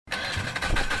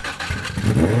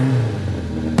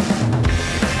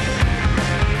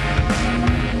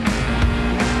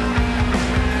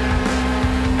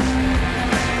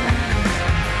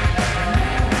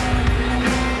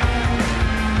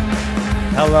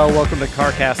Hello, welcome to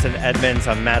CarCast and Edmunds.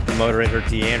 I'm Matt the Motorator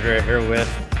DeAndrea here with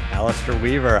Alistair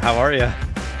Weaver. How are you?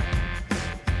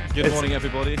 Good morning,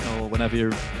 everybody, or whenever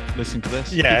you're listening to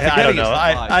this. Yeah, I don't know.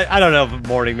 I don't know if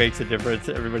morning makes a difference.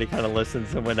 Everybody kind of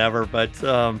listens and whenever, but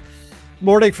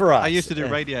morning for us. I used to do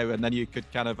radio, and then you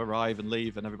could kind of arrive and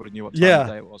leave, and everybody knew what time of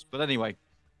day it was. But anyway,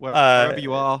 wherever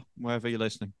you are, wherever you're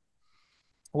listening.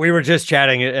 We were just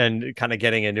chatting and kind of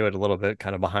getting into it a little bit,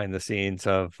 kind of behind the scenes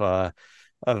of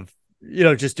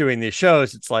just doing these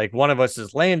shows. It's like one of us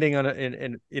is landing on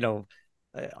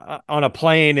on a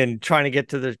plane and trying to get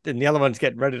to and the other one's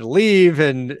getting ready to leave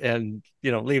and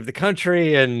leave the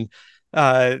country. And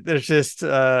there's just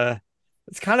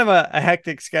it's kind of a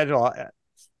hectic schedule.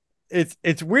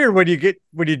 It's weird when you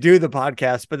do the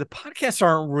podcast, but the podcasts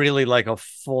aren't really like a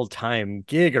full-time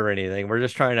gig or anything. We're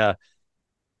just trying to,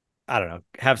 I don't know,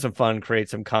 have some fun, create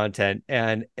some content.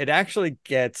 And it actually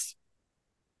gets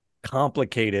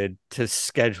complicated to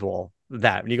schedule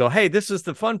that. And you go, hey, this is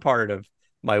the fun part of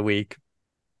my week.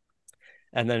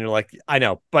 And then you're like, I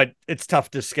know, but it's tough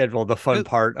to schedule the fun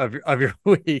part of your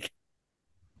week.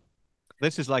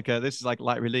 This is like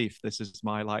light relief. This is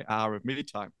my hour of me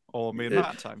time or me and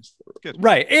Matt times. Good.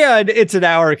 Right. And it's an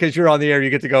hour because you're on the air.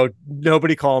 You get to go,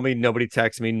 nobody call me, nobody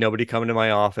text me, nobody come into my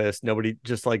office, nobody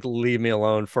just leave me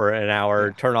alone for an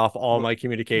hour, turn off all my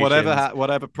communications.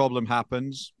 Whatever problem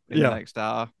happens in the next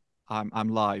hour, I'm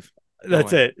live.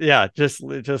 That's it. Yeah. Just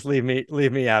leave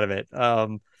me out of it.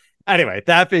 Anyway,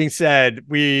 that being said,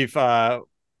 we got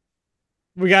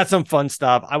some fun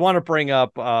stuff. I want to bring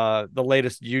up the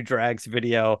latest U-Drags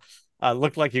video.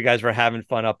 Looked like you guys were having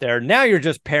fun up there. Now you're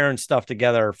just pairing stuff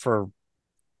together for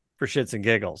shits and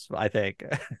giggles, I think.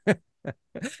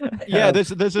 Yeah,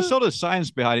 there's a sort of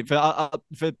science behind it. For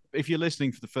if you're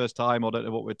listening for the first time or don't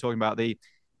know what we're talking about, the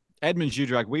Edmunds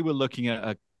U-Drag, we were looking at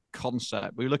a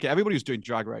concept. We were looking at everybody who's doing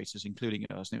drag races, including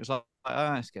us, and it was like,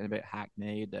 it's getting a bit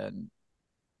hackneyed and,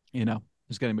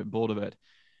 it's getting a bit bored of it.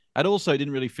 And also, it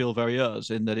didn't really feel very us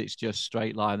in that it's just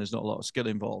straight line. There's not a lot of skill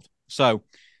involved. So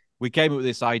we came up with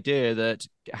this idea that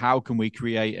how can we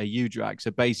create a U-Drag?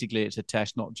 So basically, it's a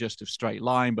test not just of straight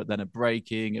line, but then of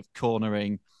braking, of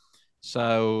cornering.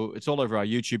 So it's all over our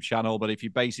YouTube channel. But if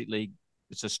you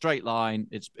it's a straight line,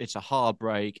 it's a hard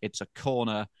brake, it's a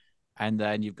corner, and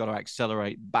then you've got to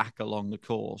accelerate back along the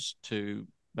course to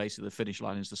basically the finish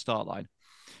line is the start line.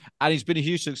 And it's been a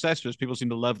huge success for us. People seem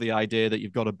to love the idea that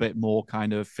you've got a bit more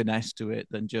kind of finesse to it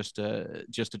than just a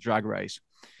drag race.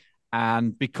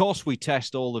 And because we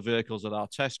test all the vehicles at our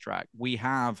test track, we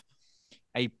basically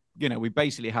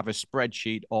have a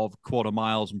spreadsheet of quarter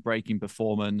miles and braking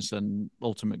performance and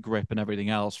ultimate grip and everything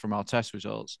else from our test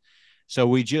results. So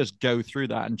we just go through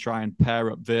that and try and pair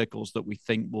up vehicles that we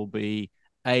think will be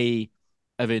A,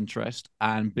 of interest,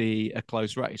 and B, a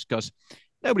close race. Because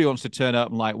nobody wants to turn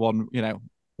up and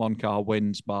one car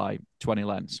wins by 20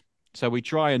 lengths. So we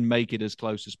try and make it as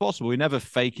close as possible. We never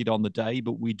fake it on the day,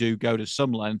 but we do go to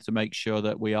some length to make sure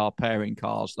that we are pairing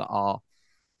cars that are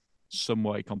some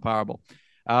way comparable.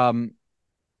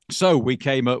 So we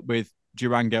came up with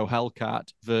Durango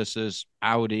Hellcat versus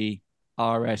Audi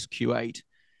RS Q8.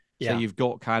 Yeah. So you've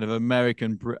got kind of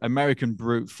American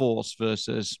brute force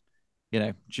versus,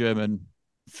 German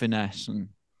finesse and,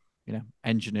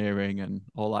 engineering and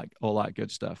all that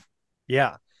good stuff.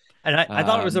 Yeah. And I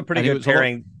thought it was a pretty good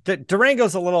pairing.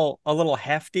 Durango's a little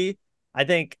hefty. I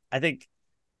think,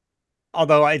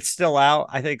 although it's still out,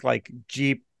 I think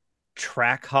Jeep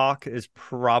Trackhawk is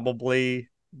probably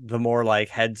the more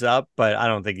heads up, but I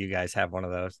don't think you guys have one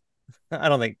of those. I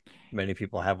don't think many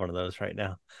people have one of those right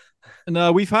now.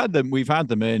 No, we've had them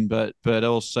in, but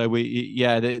also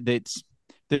the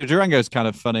Durango is kind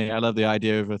of funny. I love the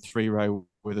idea of a 3-row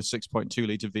with a 6.2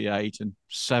 liter V8 and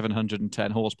 710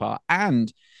 horsepower.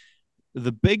 And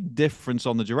the big difference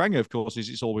on the Durango, of course, is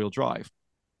it's all-wheel drive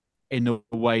in a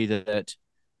way that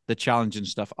the Challenger and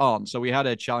stuff aren't. So we had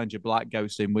a Challenger Black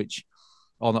Ghost in which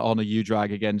on a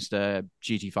U-Drag against a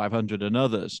GT500 and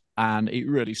others, and it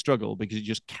really struggled because it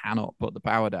just cannot put the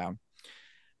power down.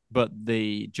 But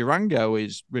the Durango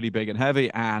is really big and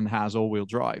heavy and has all-wheel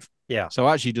drive. Yeah. So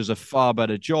actually does a far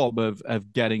better job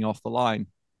of getting off the line.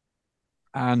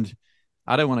 And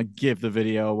I don't want to give the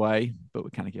video away, but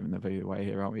we're kind of giving the video away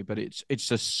here, aren't we? But it's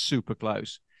just super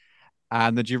close.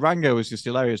 And the Durango is just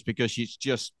hilarious because it's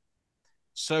just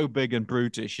so big and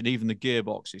brutish, and even the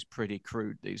gearbox is pretty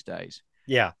crude these days.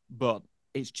 Yeah. But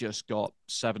it's just got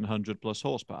 700 plus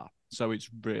horsepower. So it's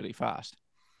really fast.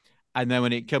 And then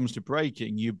when it comes to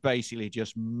braking, you basically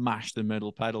just mash the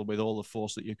middle pedal with all the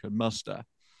force that you can muster.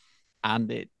 And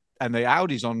the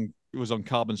Audi's was on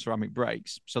carbon ceramic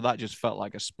brakes. So that just felt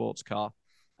like a sports car.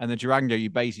 And the Durango,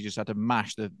 you basically just had to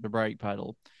mash the brake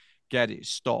pedal, get it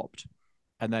stopped,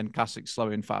 and then classic slow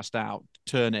in, fast out,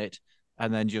 turn it,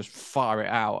 and then just fire it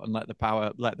out and let the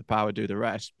power do the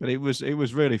rest. But it was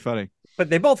really funny.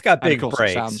 But they both got And of big course,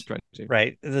 it sounds brakes, crazy.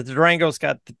 right? The Durango's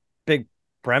got the big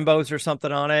Brembos or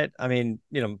something on it. I mean,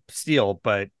 steel,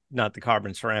 but not the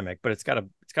carbon ceramic. But it's got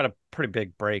a pretty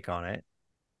big brake on it,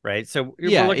 right? So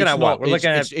we're Yeah, looking it's at what? not. We're looking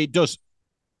at It does.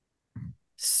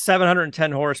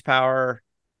 710 horsepower.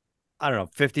 I don't know,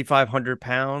 5,500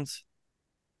 pounds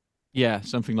Yeah,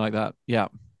 something like that. Yeah.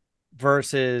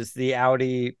 versus the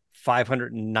Audi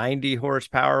 590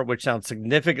 horsepower, which sounds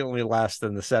significantly less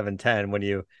than the 710 when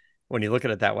you look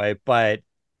at it that way. But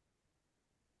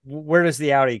where does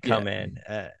the Audi Yeah. come in?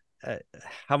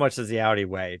 How much does the Audi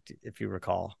weigh, if you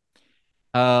recall?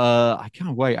 I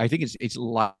can't wait. I think it's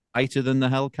lighter than the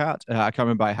Hellcat. I can't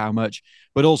remember by how much,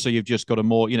 but also you've just got a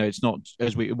more, it's not,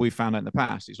 as we found out in the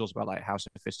past, it's also about like how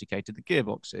sophisticated the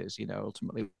gearbox is,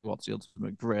 ultimately what's the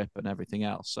ultimate grip and everything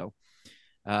else. So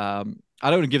I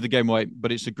don't want to give the game away,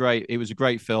 but it was a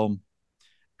great film,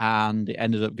 and it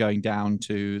ended up going down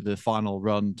to the final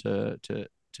run to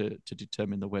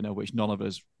determine the winner, which none of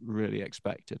us really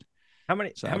expected. How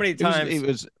many times It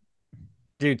was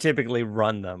do you typically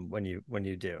run them when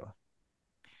you do?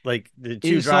 Like the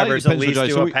two it slightly drivers at depends on least the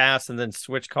do so a pass and then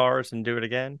switch cars and do it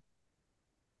again?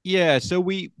 yeah, so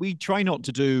we try not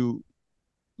to do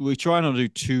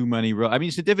too many. I mean,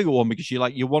 it's a difficult one because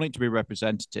you want it to be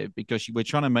representative because we're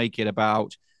trying to make it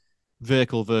about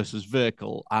vehicle versus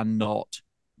vehicle and not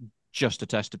just a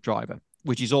test of driver,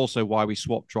 which is also why we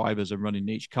swap drivers and run in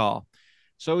each car.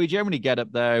 So we generally get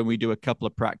up there and we do a couple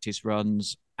of practice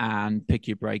runs and pick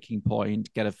your braking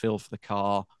point, get a feel for the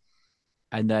car,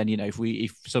 and then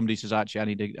if somebody says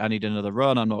actually I need another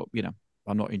run, I'm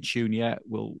not in tune yet,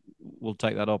 we'll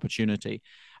take that opportunity.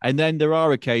 And then there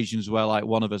are occasions where like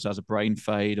one of us has a brain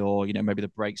fade, or maybe the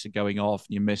brakes are going off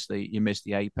and you miss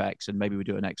the apex, and maybe we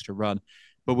do an extra run.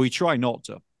 But we try not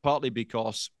to, partly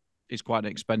because it's quite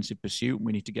an expensive pursuit.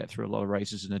 We need to get through a lot of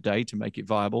races in a day to make it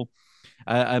viable,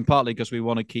 and partly because we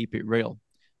want to keep it real.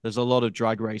 There's a lot of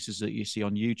drag races that you see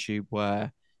on YouTube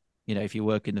where, if you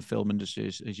work in the film industry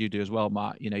as you do as well,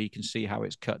 Matt, you can see how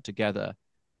it's cut together,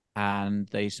 and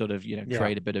they sort of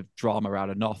create a bit of drama out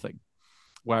of nothing.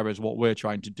 Whereas what we're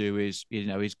trying to do is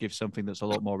give something that's a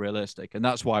lot more realistic, and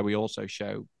that's why we also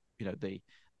show the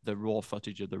raw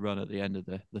footage of the run at the end of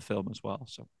the film as well.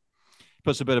 So it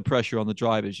puts a bit of pressure on the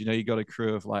drivers. You got a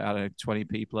crew of like, I don't know, 20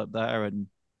 people up there, and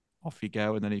off you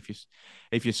go. And then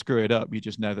if you screw it up, you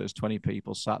just know there's 20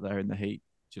 people sat there in the heat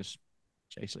just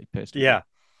basically pissed. Yeah.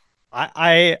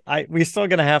 We still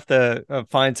gonna have to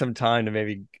find some time to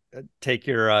maybe take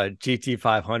your GT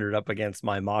 500 up against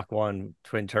my Mach 1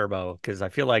 twin turbo, because I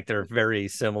feel like they're very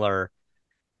similar.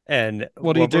 And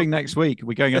what are you doing next week? Are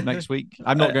we going up next week?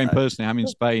 I'm not going personally. I'm in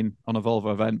Spain on a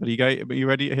Volvo event. But are you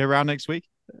ready here around next week?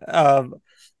 I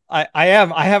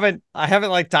am. I haven't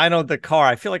like dynoed the car.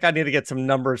 I feel like I need to get some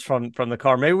numbers from the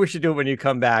car. Maybe we should do it when you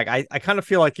come back. I kind of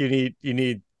feel like you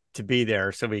need to be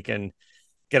there so we can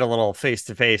get a little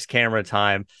face-to-face camera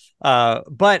time.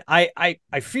 But I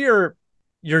fear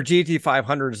your GT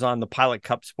 500 is on the Pilot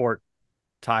Cup Sport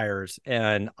tires,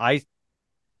 and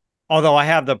although I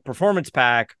have the performance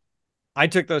pack, I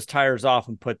took those tires off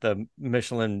and put the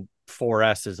Michelin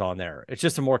 4S's on there. It's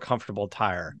just a more comfortable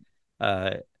tire.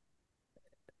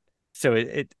 So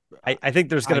I think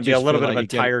there's going to be a little bit of a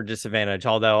tire disadvantage,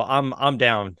 although I'm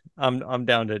down. I'm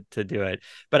down to do it.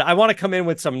 But I want to come in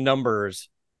with some numbers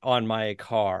on my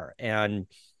car, and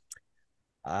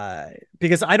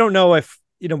because I don't know if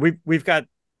we've got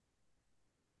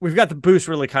the boost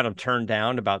really kind of turned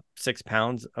down about 6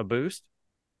 pounds a boost.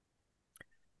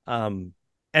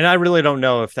 And I really don't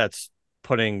know if that's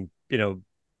putting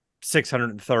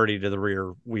 630 to the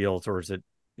rear wheels, or is it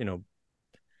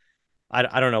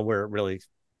I don't know where it really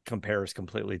compares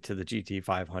completely to the GT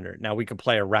 500. Now we can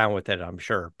play around with it, I'm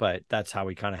sure, but that's how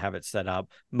we kind of have it set up,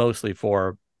 mostly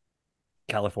for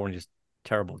California's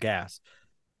terrible gas.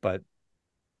 But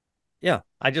yeah,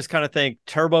 I just kind of think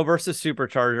turbo versus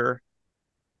supercharger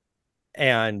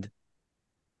and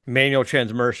manual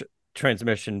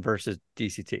transmission versus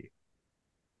DCT.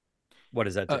 What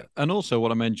does that do? And also,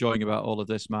 what I'm enjoying about all of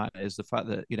this, Matt, is the fact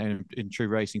that in true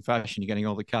racing fashion, you're getting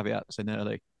all the caveats in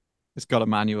early. It's got a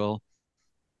manual,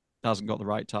 hasn't got the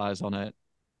right tires on it,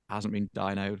 hasn't been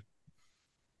dynoed.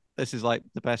 This is like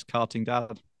the best karting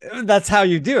dad. That's how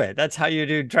you do it. That's how you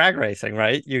do drag racing,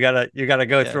 right? You gotta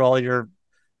go through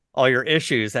all your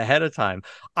issues ahead of time.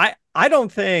 I don't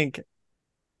think,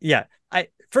 yeah.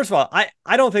 First of all,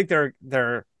 I don't think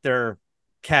they're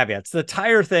caveats. The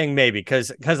tire thing, maybe,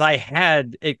 because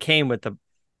it came with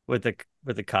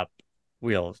the cup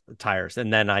wheels tires,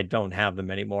 and then I don't have them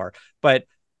anymore. But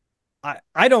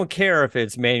I don't care if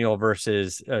it's manual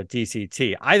versus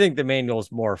DCT. I think the manual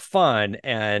is more fun,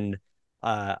 and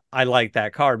I like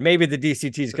that car. Maybe the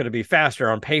DCT is going to be faster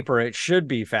on paper. It should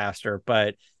be faster,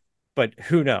 but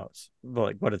who knows,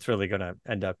 like, what it's really going to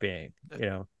end up being, you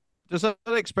know? Does that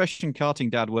expression "karting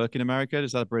dad" work in America?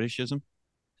 Is that a Britishism?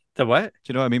 The what? Do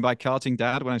you know what I mean by karting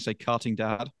dad when I say karting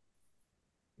dad?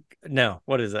 No.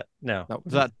 What is it? No.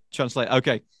 Does that translate?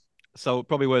 Okay. So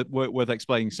probably worth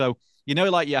explaining. So, you know,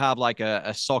 like you have like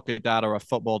a soccer dad or a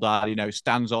football dad, you know,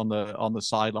 stands on the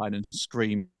sideline and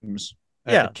screams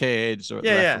at the kids or at the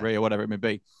referee or whatever it may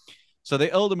be. So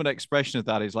the ultimate expression of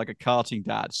that is like a karting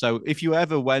dad. So if you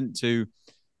ever went to,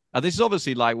 this is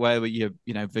obviously like where you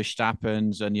know,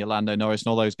 Verstappen's and your Lando Norris and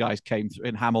all those guys came through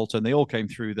in Hamilton. They all came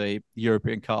through the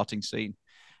European karting scene.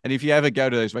 And if you ever go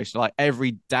to those races, like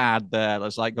every dad there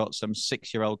has like got some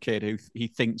 6-year-old kid who he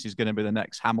thinks is going to be the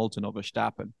next Hamilton or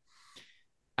Verstappen.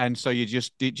 And so it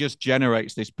just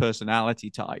generates this personality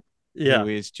type who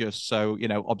is just so, you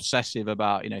know, obsessive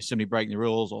about, you know, somebody breaking the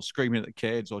rules or screaming at the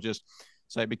kids or just,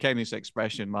 so it became this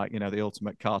expression like, you know, the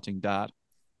ultimate karting dad.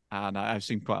 And I've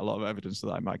seen quite a lot of evidence of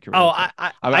that in my career. Oh,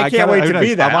 I can't wait to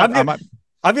be that.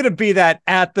 I'm going to be that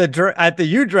at the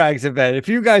U-Drags event. If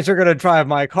you guys are going to drive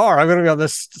my car, I'm going to be on the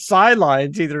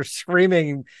sidelines, either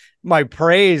screaming my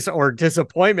praise or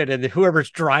disappointment in whoever's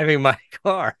driving my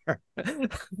car.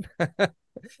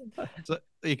 So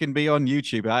you can be on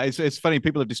YouTube. It's funny.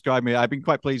 People have described me. I've been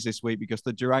quite pleased this week because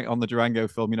on the Durango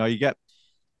film, you know, you get,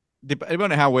 depending on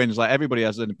how wins, like everybody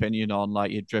has an opinion on like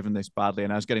you've driven this badly,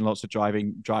 and I was getting lots of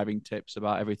driving tips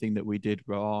about everything that we did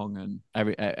wrong and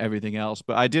everything else.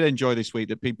 But I did enjoy this week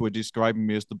that people were describing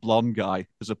me as the blonde guy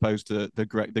as opposed to the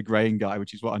graying guy,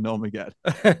 which is what I normally get.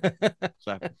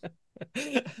 So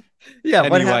yeah, anyway,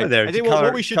 what happened there? I think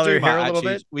what we should do, Matt,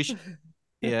 actually, we should.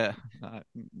 Yeah,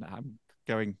 I'm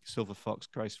going silver fox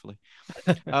gracefully.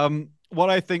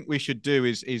 What I think we should do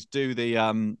is do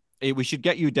the we should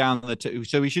get you down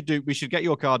so we should get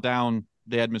your car down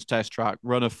the Edmunds test track,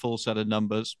 run a full set of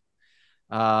numbers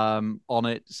on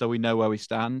it so we know where we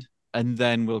stand, and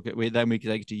then we can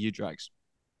take it to U-Drags.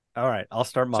 All right, I'll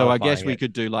start modifying. So I guess we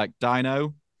could do like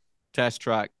dyno, test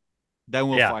track, then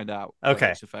we'll find out whether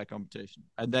it's a fair competition,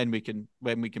 and then we can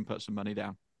put some money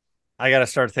down. I got to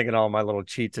start thinking all my little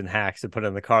cheats and hacks to put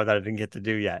in the car that I didn't get to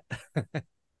do yet.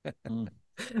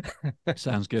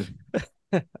 Sounds good.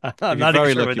 I'm not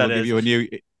very lucky. We'll give you a new.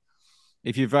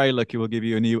 If you're very lucky, we'll give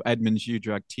you a new Edmunds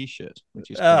U-Drag T-shirt,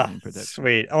 which is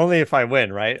sweet. Only if I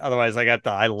win, right? Otherwise,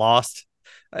 I lost,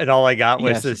 and all I got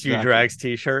was this U-Drags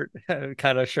T-shirt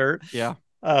kind of shirt. Yeah.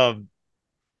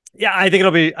 Yeah, I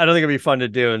don't think it'll be fun to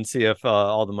do and see if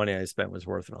all the money I spent was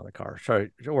worth it on the car.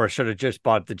 Or should have just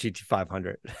bought the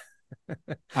GT500.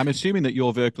 I'm assuming that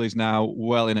your vehicle is now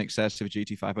well in excess of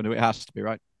GT500. It has to be,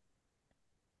 right?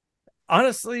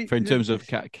 Honestly, in terms of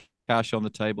cash on the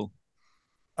table.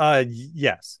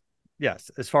 Yes.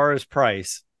 As far as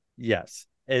price, yes.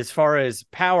 As far as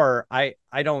power, I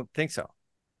don't think so.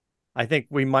 I think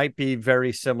we might be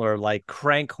very similar. Like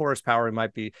crank horsepower, it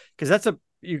might be, because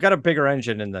you got a bigger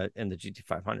engine in the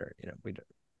GT500. You know, we do.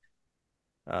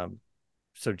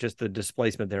 So just the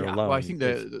displacement there alone. Well, I think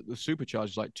the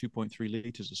supercharged is like 2.3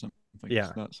 liters or something.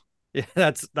 Yeah. Yeah,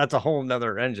 that's a whole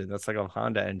nother engine. That's like a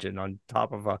Honda engine on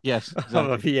top of a exactly. of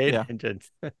a V8 engine.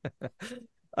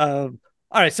 All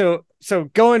right, so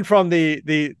going from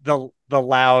the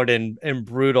loud and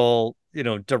brutal, you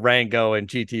know, Durango and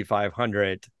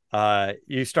GT500,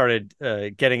 you started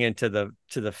getting into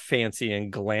the fancy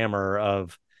and glamour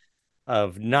of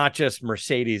not just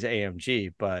Mercedes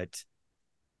AMG but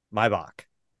Maybach.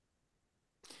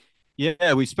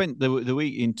 Yeah, we spent the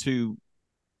week in two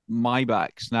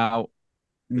Maybachs. Now,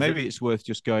 maybe it's worth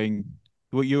just going.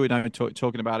 Well, you and I were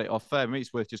talking about it off air. Maybe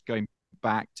it's worth just going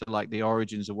back to like the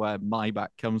origins of where Maybach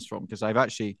comes from, because I've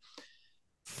actually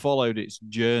followed its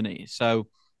journey. So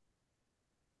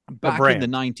back in the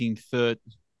 1930s,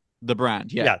 the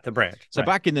brand, the brand. So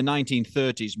back in the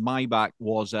 1930s, Maybach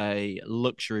was a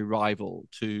luxury rival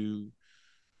to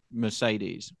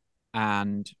Mercedes,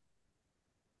 and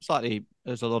slightly,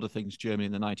 there's a lot of things Germany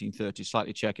in the 1930s,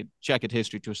 slightly checkered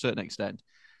history to a certain extent.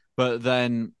 But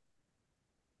then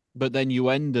you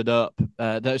ended up,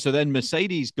 so then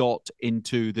Mercedes got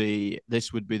into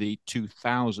this would be the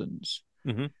 2000s.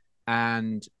 Mm-hmm.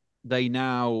 And they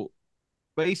now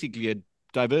basically had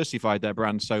diversified their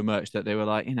brand so much that they were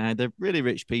like, you know, they're really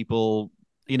rich people.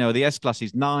 You know, the S-Class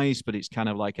is nice, but it's kind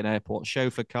of like an airport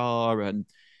chauffeur car. And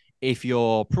if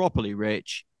you're properly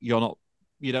rich, you're not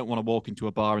you don't want to walk into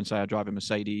a bar and say I drive a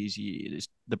Mercedes.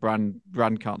 The brand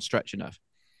can't stretch enough.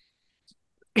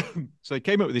 So he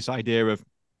came up with this idea of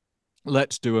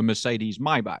let's do a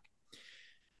Mercedes-Maybach.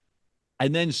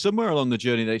 And then somewhere along the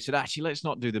journey, they said, actually, let's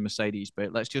not do the Mercedes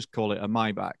bit. Let's just call it a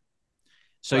Maybach.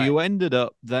 So Right. you ended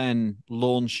up then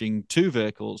launching two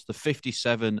vehicles, the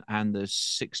 57 and the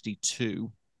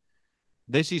 62.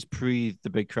 This is pre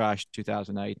the big crash,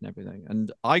 2008 and everything.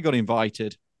 And I got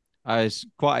invited as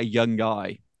quite a young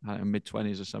guy,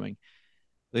 mid-20s or something.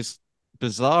 This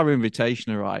bizarre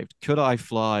invitation arrived. Could I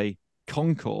fly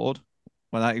Concord,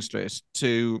 when that exists,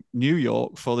 to New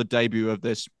York for the debut of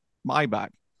this Maybach?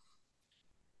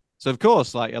 So of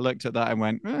course, like I looked at that and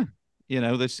went,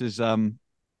 this is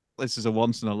a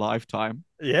once in a lifetime.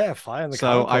 Yeah, flying the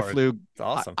So Concord. It's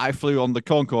awesome. I flew on the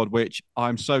Concorde, which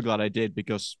I'm so glad I did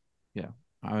because,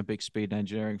 I'm a big speed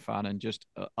engineering fan and just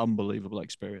an unbelievable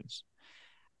experience.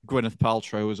 Gwyneth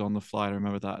Paltrow was on the flight. I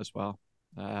remember that as well.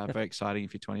 Very exciting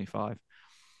if you're 25.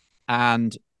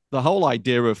 And the whole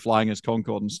idea of flying as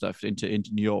Concorde and stuff into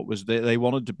New York was they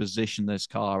wanted to position this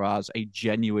car as a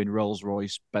genuine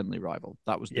Rolls-Royce Bentley rival.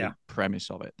 That was the premise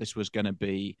of it. This was going to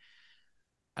be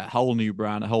a whole new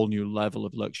brand, a whole new level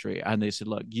of luxury. And they said,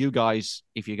 look, you guys,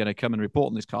 if you're going to come and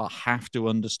report on this car, have to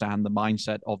understand the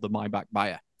mindset of the Maybach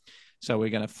buyer. So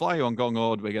we're going to fly you on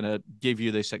Concorde. We're going to give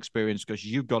you this experience because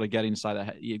you've got to get inside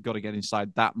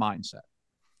that mindset.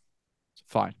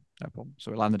 Fine, no problem.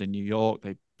 So we landed in New York.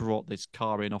 They brought this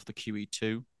car in off the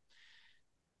QE2,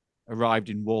 arrived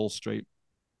in Wall Street.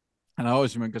 And I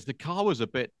always remember because the car was a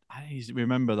bit, I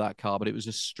remember that car, but it was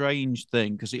a strange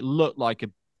thing because it looked like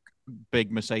a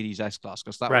big Mercedes S-Class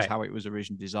because that was how it was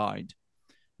originally designed,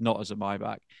 not as a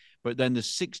Maybach. But then the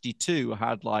 62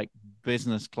 had like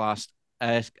business class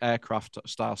aircraft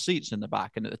style seats in the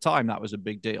back. And at the time, that was a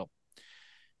big deal.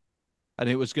 And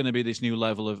it was going to be this new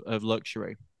level of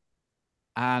luxury.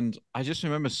 And I just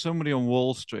remember somebody on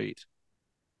Wall Street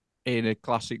in a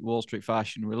classic Wall Street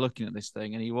fashion, we're looking at this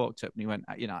thing and he walked up and he went,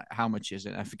 how much is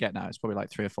it? I forget now. It's probably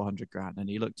like 300 or 400 grand. And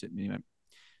he looked at me and he went,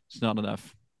 it's not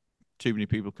enough. Too many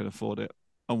people can afford it,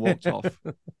 and walked off.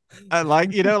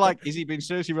 And is he being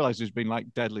serious? He realized he's been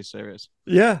like deadly serious.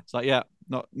 Yeah. It's like,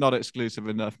 not exclusive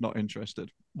enough, not interested.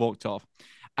 Walked off.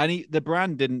 And the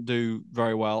brand didn't do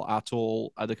very well at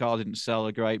all. The car didn't sell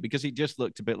great because it just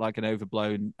looked a bit like an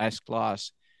overblown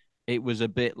S-Class. It was a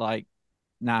bit like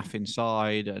naff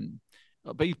inside. And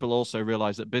people also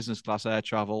realized that business class air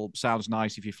travel sounds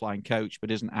nice if you're flying coach, but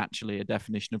isn't actually a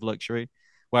definition of luxury.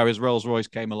 Whereas Rolls-Royce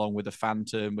came along with a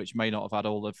Phantom, which may not have had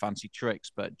all the fancy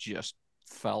tricks, but just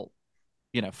felt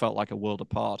like a world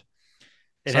apart.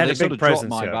 It so had they a sort big of dropped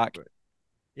presence. Maybach.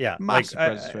 Yeah. Massive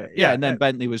presence for it. Yeah. And then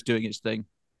Bentley was doing its thing.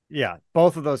 Yeah.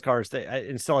 Both of those cars,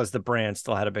 and still as the brand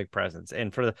still had a big presence.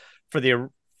 And for the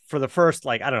first,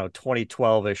 like, I don't know,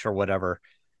 2012-ish or whatever,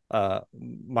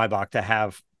 Maybach to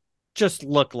have just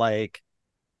look like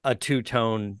a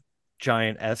two-tone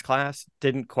giant S-Class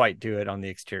didn't quite do it on the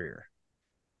exterior.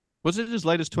 Was it as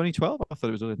late as 2012? I thought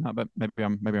it was earlier than that, but maybe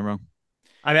I'm wrong.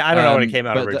 I mean, I don't know when it came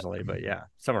out originally, but yeah,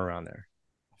 somewhere around there.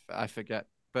 I forget.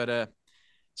 But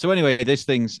so anyway, this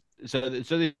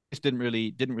didn't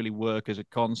really work as a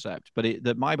concept, but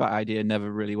the Maybach idea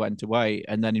never really went away.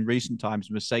 And then in recent times,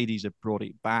 Mercedes have brought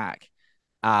it back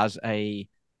as a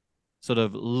sort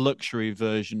of luxury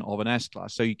version of an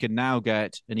S-Class. So you can now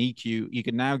get an EQ. You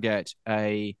can now get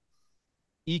a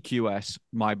EQS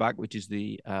Maybach, which is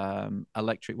the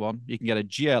electric one. You can get a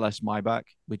GLS Maybach,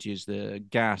 which is the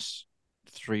gas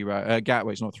three-row.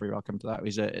 It's not three-row. I'll come to that.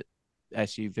 It's a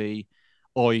SUV,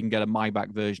 or you can get a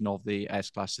Maybach version of the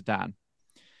S-Class sedan.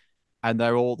 And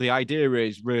the idea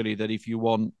is really that if you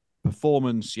want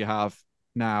performance, you have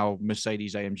now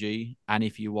Mercedes AMG, and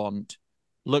if you want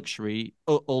luxury,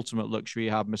 ultimate luxury,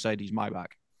 you have Mercedes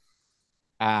Maybach.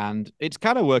 And it's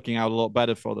kind of working out a lot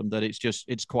better for them. That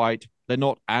they're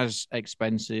not as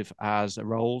expensive as a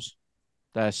Rolls.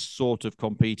 They're sort of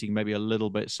competing maybe a little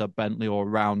bit sub Bentley or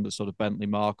around the sort of Bentley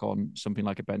mark on something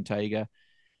like a Bentayga.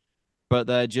 But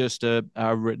they're just a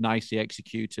nicely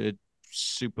executed,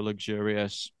 super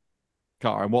luxurious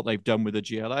car. And what they've done with the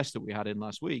GLS that we had in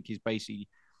last week is basically,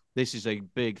 this is a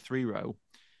big three-row,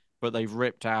 but they've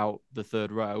ripped out the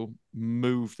third row,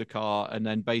 moved the car, and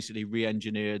then basically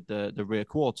re-engineered the rear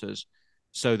quarters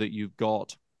so that you've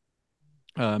got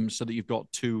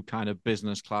two kind of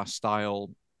business class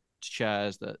style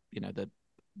chairs that, the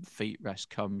feet rest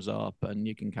comes up, and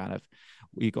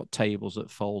you've got tables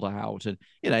that fold out. And,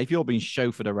 if you're being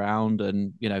chauffeured around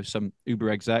and, some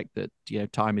Uber exec that,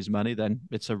 time is money, then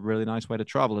it's a really nice way to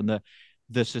travel. And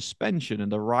the suspension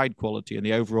and the ride quality and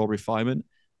the overall refinement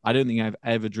I don't think I've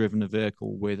ever driven a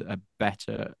vehicle with a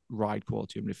better ride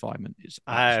quality and refinement. It's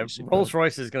absolutely superb.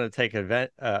 Rolls-Royce is going to take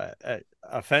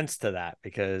offense to that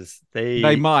because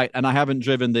They might, and I haven't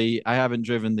driven the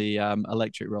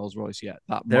electric Rolls Royce yet.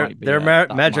 That might be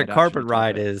that Magic might Carpet actually top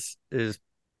ride it. is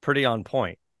pretty on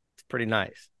point. It's pretty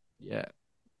nice. Yeah.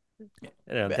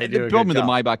 They The do a good problem with the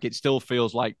job. Maybach, it still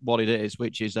feels like what it is,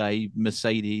 which is a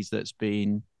Mercedes that's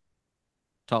been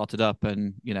tarted up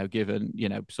and given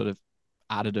sort of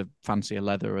added a fancier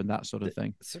leather and that sort of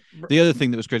thing. The other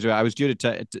thing that was crazy, I was due to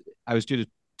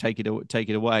take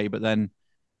it away, but then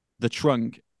the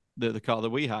trunk, the car that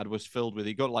we had was filled with.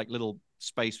 You got like little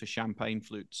space for champagne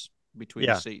flutes between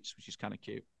the seats, which is kind of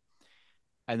cute.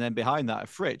 And then behind that, a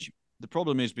fridge. The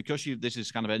problem is because this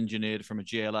is kind of engineered from a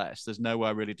GLS, there's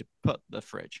nowhere really to put the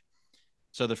fridge.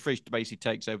 So the fridge basically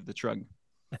takes over the trunk.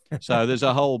 So there's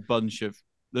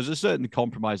a certain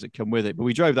compromise that come with it. But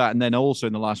we drove that, and then also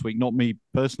in the last week, not me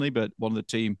personally, but one of the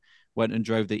team went and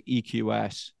drove the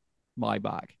EQS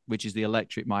Maybach, which is the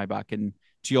electric Maybach. And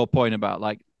to your point about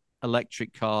like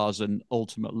electric cars and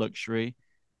ultimate luxury,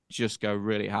 just go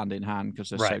really hand in hand because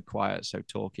they're so quiet, so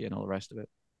talky, and all the rest of it.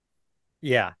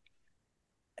 Yeah.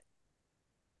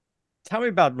 Tell me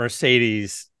about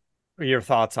Mercedes, your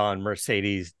thoughts on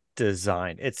Mercedes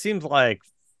design. It seems like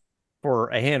for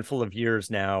a handful of years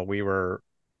now, we were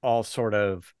all sort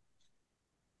of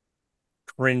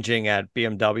cringing at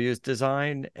BMW's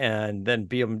design, and then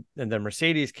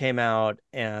Mercedes came out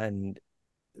and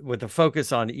with a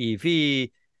focus on EV.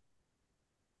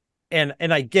 And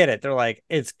I get it. They're like,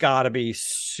 it's got to be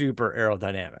super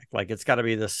aerodynamic. Like it's got to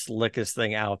be the slickest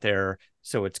thing out there.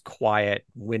 So it's quiet,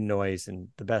 wind noise, and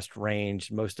the best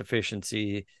range, most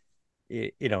efficiency.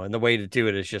 And the way to do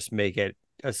it is just make it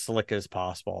as slick as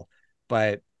possible.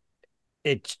 But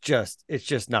it's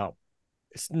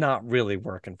not really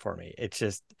working for me. It's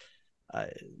just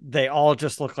they all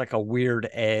just look like a weird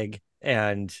egg.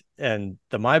 And the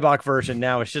Maybach version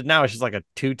now it's just like a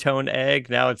two-tone egg.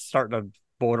 Now it's starting to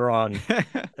border on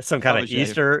some kind of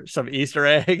Easter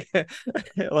egg.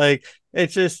 Like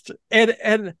it's just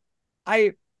and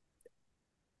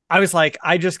I was like,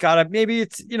 I just gotta, maybe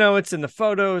it's in the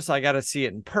photos. I gotta see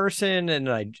it in person. And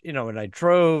I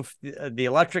drove the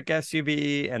electric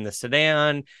SUV and the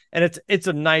sedan, and it's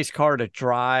a nice car to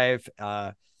drive.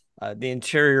 The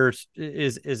interior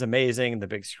is amazing. The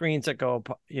big screens that go,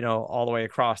 all the way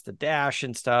across the dash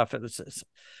and stuff.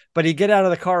 But you get out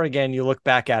of the car again, you look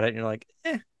back at it and you're like,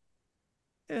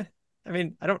 I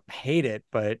mean, I don't hate it,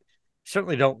 but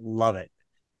certainly don't love it.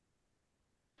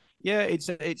 Yeah, it's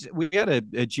we had a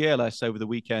GLS over the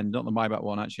weekend, not the Maybach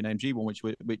one, actually, an AMG one,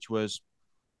 which was,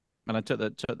 and I took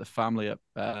the family up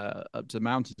to the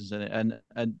mountains in it,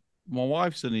 and my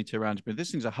wife suddenly turned around to me,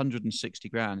 this thing's 160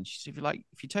 grand, and she said,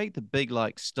 if you take the big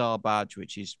like star badge,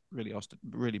 which is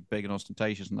really big and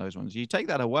ostentatious in those ones, you take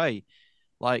that away,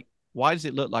 like why does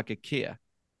it look like a Kia?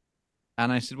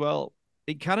 And I said, well,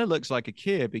 it kind of looks like a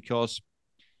Kia because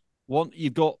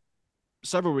you've got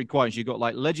several requirements. You've got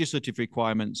like legislative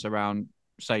requirements around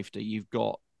safety. You've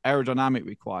got aerodynamic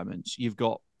requirements. You've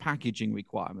got packaging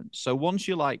requirements. So once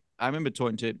you're like, I remember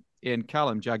talking to Ian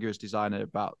Callum, Jaguar's designer,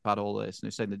 about all this, and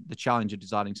he's saying that the challenge of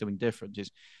designing something different is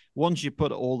once you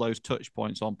put all those touch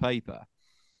points on paper,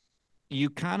 you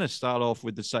kind of start off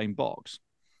with the same box.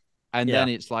 And then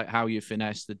it's like how you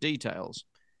finesse the details.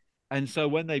 And so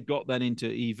when they've got then into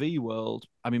EV world,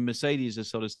 I mean, Mercedes is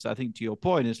sort of, I think to your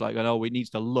point, it's like, oh, it needs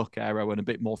to look aero and a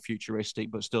bit more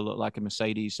futuristic, but still look like a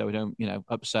Mercedes so we don't,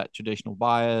 upset traditional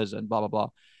buyers and blah, blah, blah.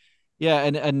 Yeah.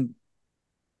 And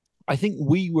I think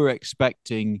we were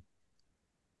expecting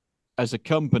as a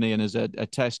company and as a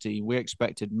test team, we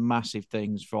expected massive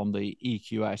things from the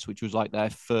EQS, which was like their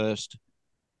first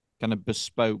kind of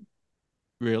bespoke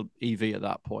real EV at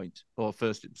that point, or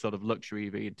first sort of luxury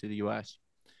EV into the US.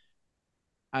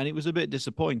 And it was a bit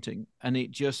disappointing. And it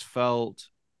just felt,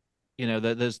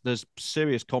 there's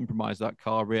serious compromise that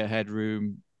car, rear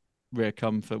headroom, rear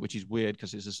comfort, which is weird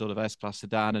because it's a sort of S-Class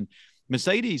sedan. And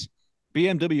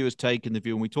BMW has taken the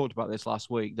view, and we talked about this last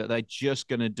week, that they're just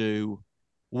going to do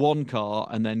one car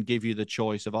and then give you the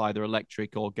choice of either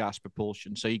electric or gas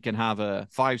propulsion. So you can have a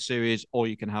 5 Series or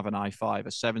you can have an i5,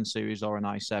 a 7 Series or an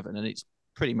i7, and it's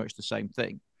pretty much the same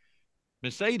thing.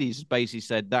 Mercedes basically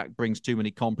said that brings too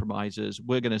many compromises.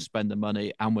 We're going to spend the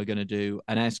money and we're going to do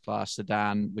an S-Class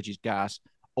sedan, which is gas,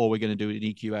 or we're going to do an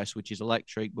EQS, which is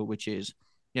electric, but which is,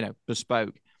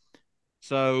 bespoke.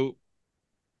 So,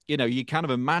 you kind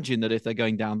of imagine that if they're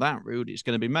going down that route, it's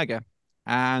going to be mega.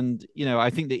 And, I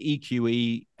think the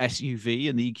EQE SUV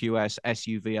and the EQS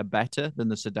SUV are better than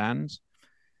the sedans.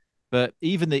 But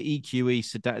even the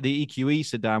EQE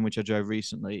sedan, which I drove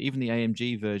recently, even the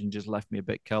AMG version just left me a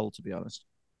bit cold, to be honest.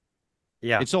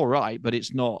 Yeah. It's all right, but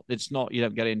it's not. You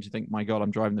don't get in to think, my God,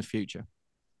 I'm driving the future.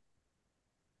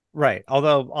 Right.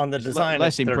 Although on the It's design,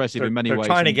 less impressive in many they're ways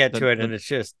trying to get to it, and than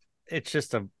it's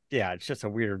just a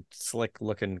weird, slick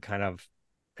looking kind of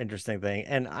interesting thing.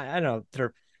 And I know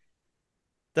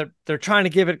they're trying to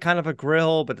give it kind of a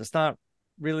grill, but it's not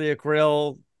really a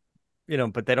grill,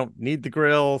 but they don't need the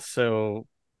grill. So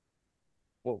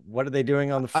what are they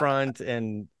doing on the front?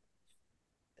 And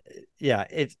yeah,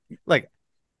 it's like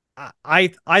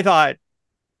I thought,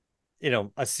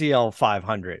 a CL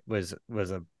 500 was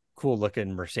a cool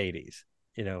looking Mercedes.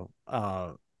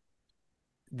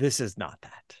 This is not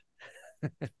that.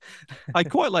 I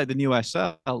quite like the new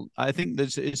SL. I think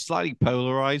it slightly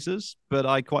polarizes, but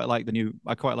I quite like the new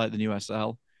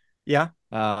SL. Yeah.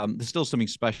 There's still something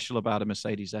special about a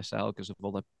Mercedes SL because of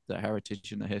all the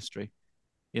heritage and the history.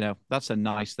 That's a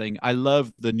nice thing. I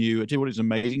love the new. I tell you what is an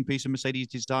amazing piece of Mercedes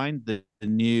design: the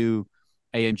new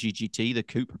AMG GT, the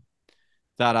coupe.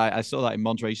 That I saw that in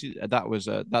Monterey.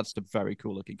 That's the very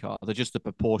cool looking car. They're just the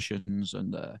proportions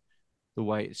and the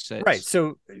way it sits. Right.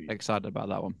 So excited about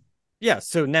that one. Yeah.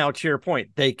 So now to your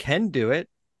point, they can do it.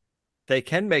 They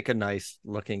can make a nice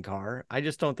looking car. I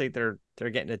just don't think they're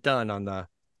getting it done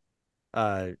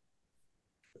uh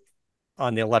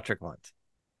on the electric ones.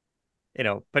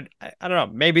 But I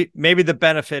don't know. Maybe the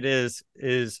benefit is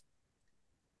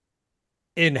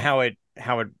in how it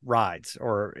rides,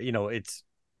 or its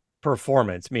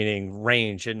performance, meaning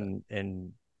range and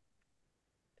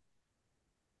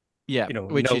yeah,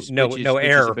 no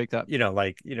air, a big that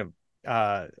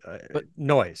but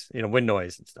noise, wind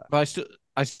noise and stuff. But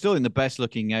I still think the best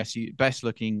looking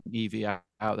EV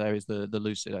out there is the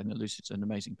Lucid, and the Lucid's an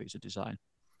amazing piece of design.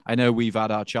 I know we've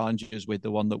had our challenges with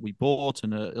the one that we bought,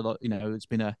 and a lot, it's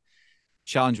been a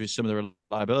challenge with some of the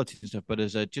reliability and stuff. But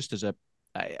some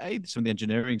of the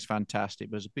engineering is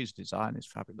fantastic, but as a piece of design, it's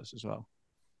fabulous as well.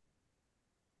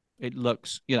 It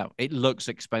looks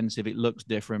expensive, it looks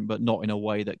different, but not in a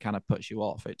way that kind of puts you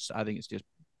off. I think it's just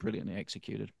brilliantly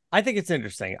executed. I think it's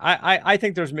interesting. I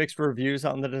think there's mixed reviews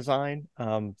on the design.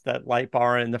 That light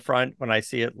bar in the front, when I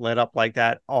see it lit up like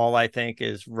that, all I think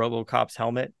is RoboCop's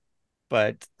helmet,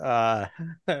 but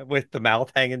with the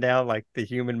mouth hanging down, like the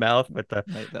human mouth with the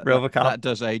RoboCop. That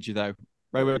does age you, though.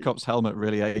 RoboCop's helmet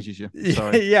really ages you.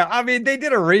 Sorry. Yeah, I mean, they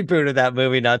did a reboot of that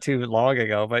movie not too long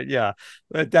ago, but yeah,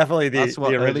 but definitely That's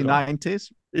what, the early original.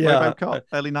 90s. Yeah, RoboCop,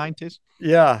 early 90s.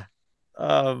 Yeah.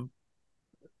 By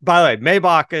the way,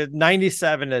 Maybach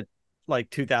 97 to like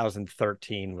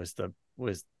 2013 was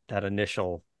that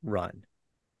initial run.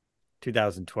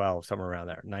 2012, somewhere around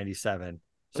there, 97.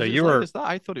 So you were that?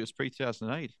 I thought it was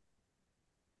pre-2008.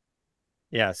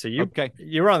 Yeah, so you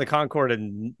were on the Concord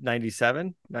in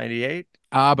 97, 98.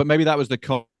 But maybe that was the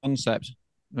concept.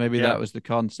 That was the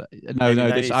concept. No,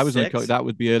 I was on the that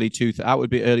would be early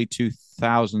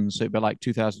 2000s. So it'd be like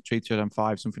 2003,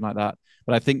 2005, something like that.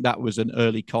 But I think that was an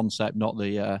early concept, not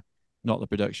the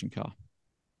production car.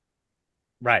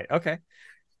 Right. Okay.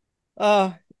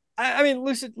 I mean,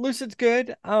 Lucid's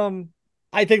good.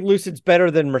 I think Lucid's better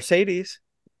than Mercedes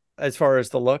as far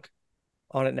as the look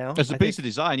on it now. As a piece of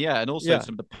design, yeah, and also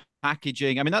some of the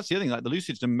packaging. I mean, that's the other thing. Like the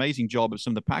Lucid's an amazing job of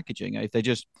some of the packaging. If they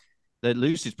just the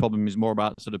Lucid's problem is more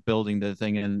about sort of building the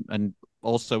thing, and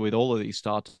also with all of these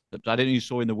startups. I don't know if you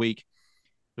saw in the week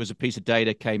there was a piece of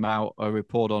data came out, a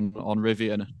report on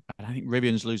Rivian, and I think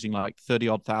Rivian's losing like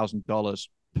 $30,000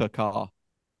 per car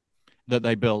that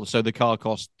they build. So the car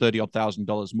costs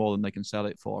 $30,000 more than they can sell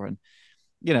it for, and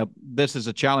this is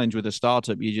a challenge with a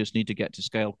startup. You just need to get to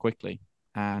scale quickly.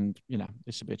 And,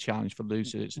 this will be a challenge for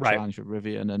Lucid. It's a challenge for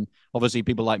Rivian. And obviously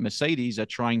people like Mercedes are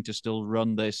trying to still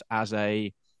run this as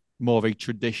more of a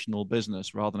traditional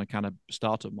business rather than a kind of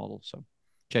startup model. So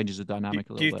changes the dynamic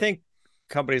a little bit. Do you think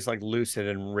companies like Lucid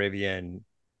and Rivian,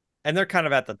 and they're kind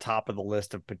of at the top of the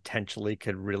list of potentially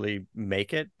could really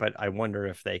make it, but I wonder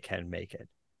if they can make it.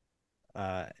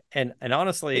 And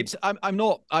honestly, I'm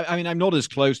not as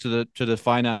close to the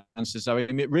finances. I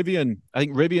mean, I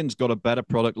think Rivian's got a better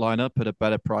product lineup at a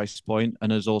better price point,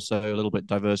 and is also a little bit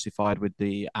diversified with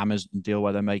the Amazon deal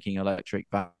where they're making electric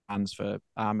vans for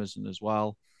Amazon as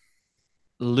well.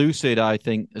 Lucid, I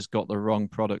think, has got the wrong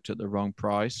product at the wrong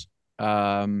price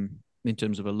in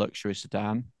terms of a luxury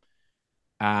sedan,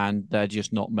 and they're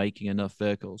just not making enough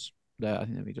vehicles. I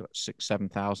think they got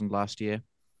 6,000-7,000 last year.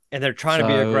 And they're trying to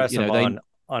be aggressive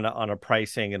on a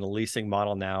pricing and a leasing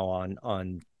model now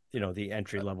on the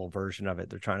entry level version of it.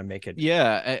 They're trying to make it.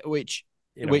 Yeah, which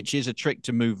you know, which is a trick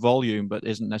to move volume, but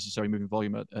isn't necessarily moving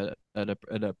volume at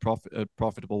a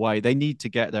profitable way. They need to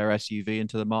get their SUV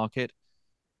into the market,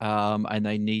 and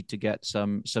they need to get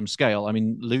some scale. I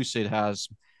mean, Lucid has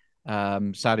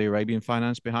Saudi Arabian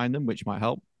finance behind them, which might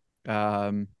help.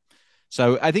 Um,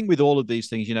 so I think with all of these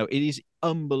things, it is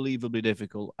unbelievably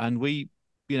difficult. And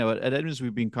at Edmunds,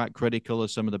 we've been quite critical of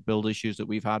some of the build issues that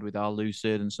we've had with our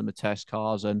Lucid and some of the test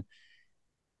cars. And,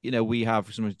 we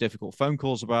have some difficult phone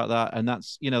calls about that. And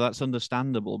that's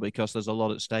understandable because there's a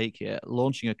lot at stake here.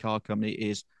 Launching a car company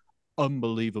is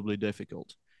unbelievably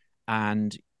difficult.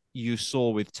 And you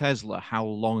saw with Tesla how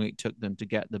long it took them to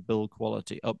get the build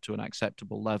quality up to an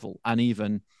acceptable level. And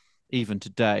even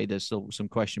today, there's still some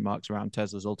question marks around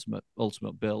Tesla's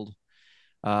ultimate build.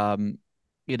 And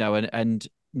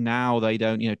now they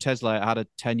don't. Tesla had a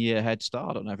 10-year head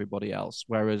start on everybody else,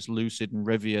 whereas Lucid and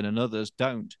Rivian and others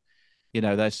don't.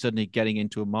 They're suddenly getting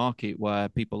into a market where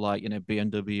people like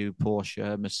BMW,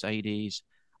 Porsche, Mercedes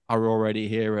are already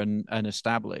here and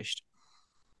established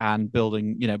and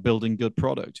building good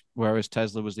product, whereas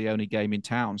Tesla was the only game in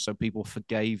town, so people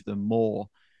forgave them more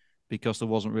because there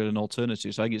wasn't really an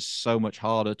alternative. So I think it's so much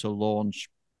harder to launch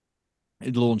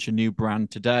a new brand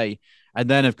today. And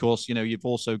then, of course, you've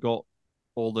also got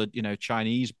all the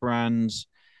Chinese brands,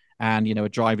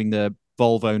 and driving the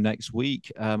Volvo next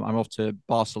week. I'm off to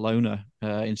Barcelona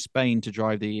in Spain to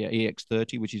drive the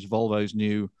EX30, which is Volvo's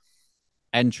new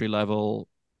entry level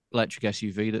electric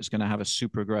SUV that's going to have a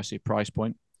super aggressive price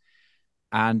point.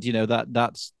 And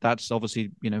that's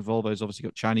obviously Volvo's obviously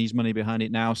got Chinese money behind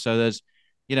it now. So there's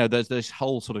this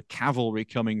whole sort of cavalry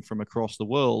coming from across the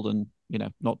world, and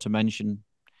not to mention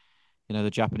the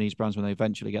Japanese brands when they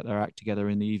eventually get their act together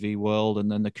in the EV world,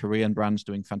 and then the Korean brands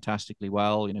doing fantastically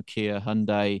well. Kia,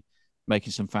 Hyundai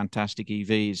making some fantastic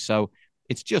EVs. So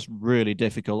it's just really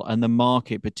difficult, and the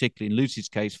market, particularly in Lucid's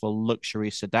case, for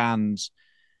luxury sedans,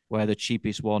 where the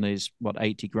cheapest one is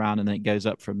 80 grand, and then it goes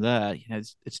up from there.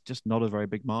 It's just not a very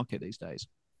big market these days.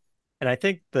 And I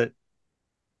think that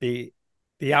the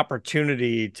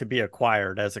opportunity to be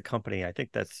acquired as a company, I think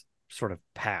that's sort of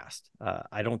past.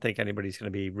 I don't think anybody's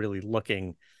going to be really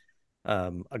looking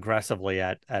aggressively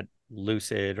at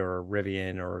Lucid or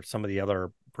Rivian or some of the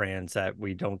other brands that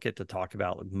we don't get to talk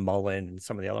about, like Mullen and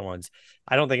some of the other ones.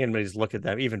 I don't think anybody's looked at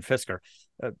them, even Fisker,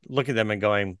 look at them and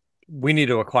going, we need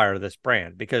to acquire this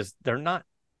brand, because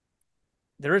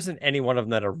there isn't any one of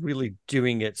them that are really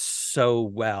doing it so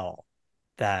well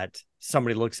that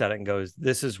somebody looks at it and goes,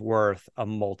 this is worth a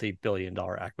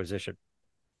multi-billion-dollar acquisition.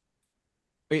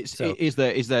 Is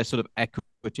there sort of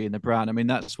equity in the brand? I mean,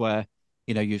 that's where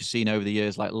you've seen over the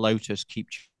years, like Lotus keep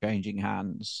changing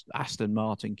hands, Aston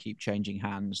Martin keep changing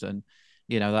hands, and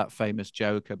that famous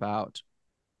joke about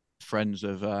friends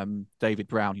of David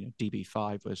Brown,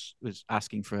 DB5 was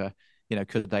asking for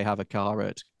could they have a car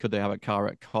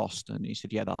at cost, and he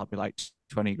said, yeah, that'll be like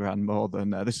 20 grand more than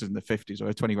this is in the 50s,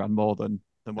 or 20 grand more than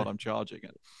what I'm charging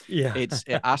it. Yeah. It's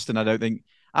Aston. I don't think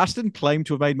Aston claimed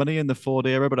to have made money in the Ford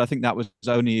era, but I think that was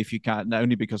only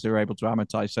because they were able to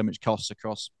amortize so much costs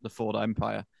across the Ford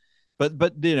empire. But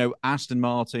Aston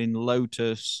Martin,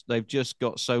 Lotus, they've just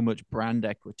got so much brand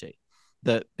equity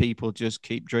that people just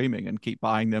keep dreaming and keep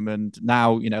buying them. And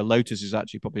now, Lotus is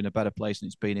actually probably in a better place than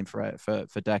it's been in for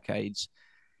decades.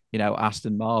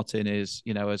 Aston Martin has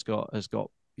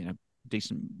got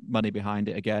decent money behind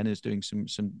it again, is doing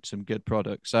some good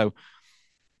products. So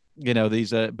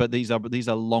these are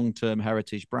long-term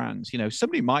heritage brands.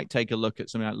 Somebody might take a look at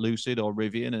something like Lucid or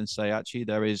Rivian and say, actually,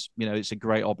 there is it's a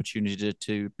great opportunity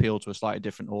to appeal to a slightly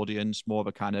different audience, more of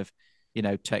a kind of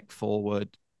tech forward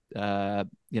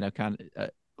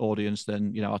audience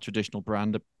than our traditional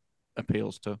brand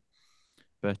appeals to.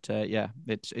 But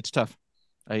it's tough.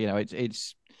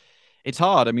 It's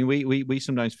hard. I mean, we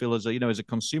sometimes feel as a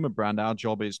consumer brand, our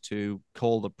job is to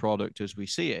call the product as we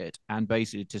see it, and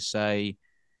basically to say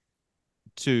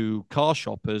to car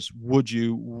shoppers,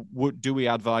 do we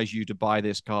advise you to buy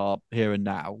this car here and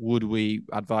now? Would we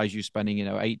advise you spending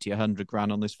 80, 100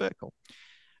 grand on this vehicle?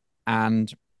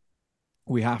 And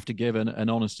we have to give an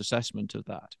honest assessment of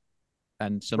that.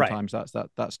 And sometimes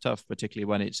that's tough, particularly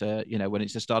when it's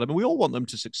a startup. And we all want them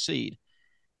to succeed.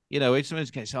 It's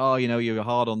someone's case, you're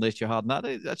hard on this, you're hard on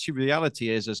that. Actually, reality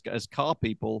is, as car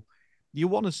people, you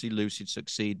want to see Lucid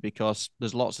succeed because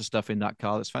there's lots of stuff in that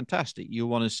car that's fantastic. You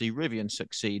want to see Rivian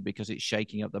succeed because it's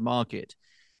shaking up the market.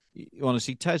 You want to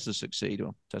see Tesla succeed.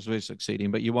 Well, Tesla is succeeding,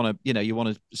 but you want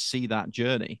to see that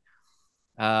journey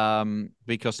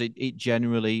because it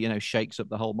generally shakes up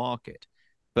the whole market.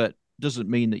 But doesn't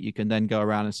mean that you can then go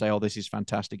around and say, oh, this is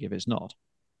fantastic if it's not.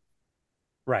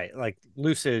 Right. Like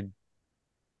Lucid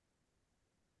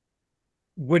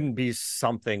wouldn't be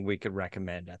something we could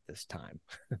recommend at this time.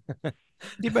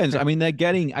 Depends. I mean,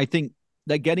 I think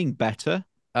they're getting better.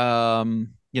 The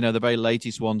very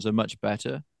latest ones are much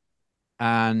better.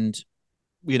 And,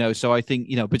 so I think,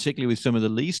 particularly with some of the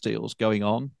lease deals going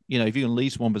on, if you can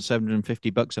lease one for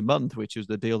 $750 a month, which is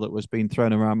the deal that was being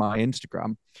thrown around my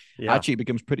Instagram, Yeah. actually it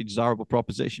becomes a pretty desirable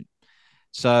proposition.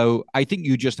 So I think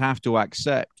you just have to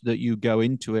accept that you go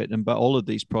into it, but all of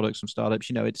these products from startups,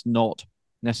 it's not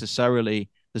necessarily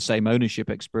the same ownership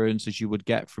experience as you would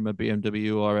get from a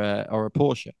BMW or a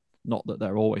Porsche. Not that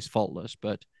they're always faultless,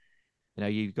 but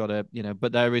you've got to,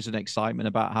 but there is an excitement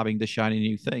about having the shiny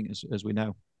new thing, as we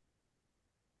know.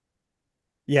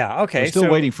 Yeah. We're Okay. still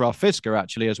So, waiting for our Fisker,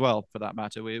 actually, as well, for that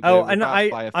matter. oh, We're and about to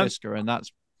buy a Fisker, and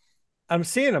that's I'm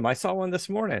seeing them. I saw one this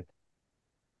morning.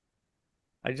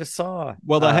 I just saw.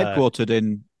 well, they're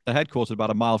headquartered about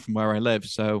a mile from where I live,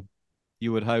 so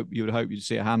you would hope you'd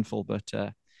see a handful, but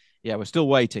yeah, we're still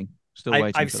waiting,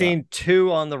 I've for that. seen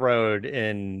two on the road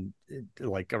in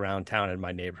like around town in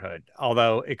my neighborhood.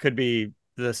 Although it could be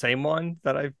the same one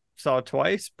that I saw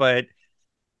twice, but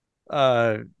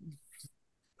uh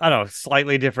I don't know,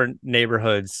 slightly different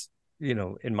neighborhoods,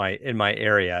 in my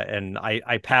area. And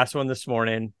I passed one this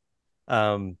morning.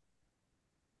 Um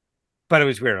but it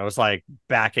was weird. I was like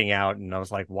backing out and I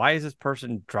was like, why is this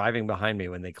person driving behind me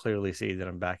when they clearly see that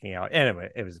I'm backing out? Anyway,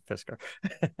 it was a Fisker.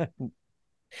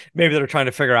 Maybe they're trying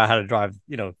to figure out how to drive,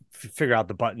 figure out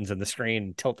the buttons and the screen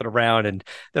and tilt it around. And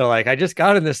they're like, I just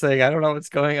got in this thing. I don't know what's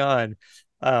going on.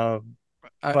 Um,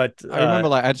 I, but I remember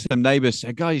like I had some neighbors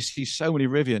say, "Guys, you see so many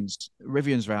Rivians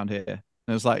around here." And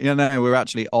it was like, no, we're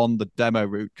actually on the demo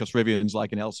route because Rivian's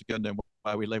like in El Segundo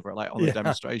where we live, we're like on the yeah,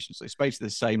 demonstration. So it's basically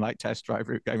the same like test drive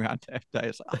route going around every day.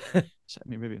 It's like, so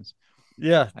many Rivians.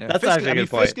 yeah, Yeah, that's actually a good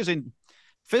point.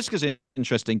 Fiskars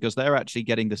interesting because they're actually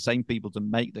getting the same people to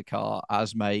make the car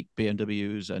as make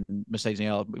BMWs and Mercedes,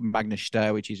 Magnus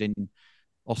Steyr, which is in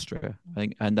Austria, I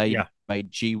think, and they Yeah.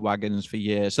 made G wagons for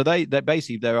years. So they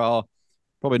basically there are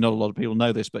probably not a lot of people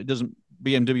know this, but it doesn't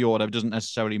BMW or whatever doesn't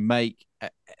necessarily make.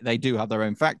 They do have their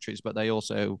own factories, but they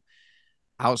also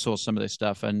outsource some of this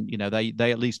stuff, and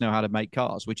they at least know how to make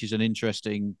cars, which is an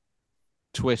interesting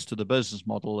twist to the business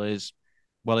model. Is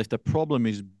well, if the problem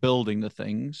is building the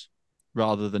things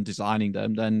rather than designing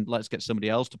them, then let's get somebody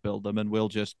else to build them, and we'll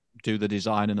just do the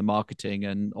design and the marketing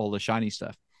and all the shiny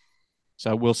stuff.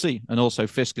 So we'll see. And also,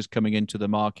 Fisk is coming into the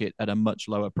market at a much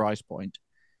lower price point.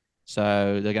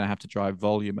 So they're going to have to drive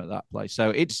volume at that place.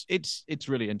 So it's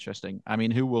really interesting. I mean,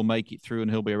 who will make it through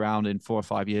and who'll be around in 4 or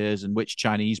 5 years, and which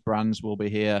Chinese brands will be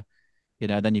here?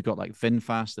 Then you've got like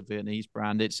VinFast, the Vietnamese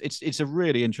brand. It's a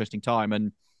really interesting time,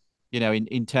 and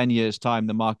in 10 years' time,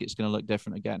 the market's going to look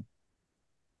different again.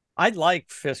 I like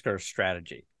Fisker's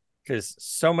strategy because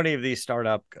so many of these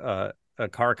startup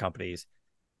car companies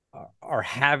are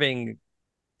having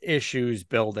issues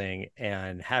building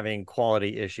and having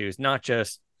quality issues, not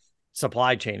just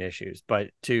supply chain issues, but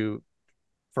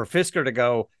for Fisker to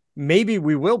go, maybe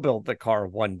we will build the car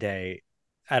one day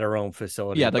at our own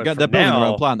facility. Yeah, But for they're building their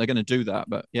own now, plant. They're going to do that,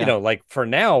 but yeah, like for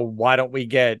now, why don't we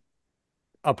get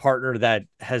a partner that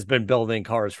has been building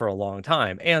cars for a long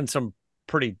time and some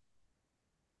pretty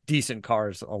decent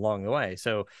cars along the way?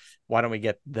 So why don't we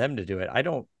get them to do it?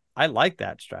 I like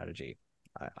that strategy.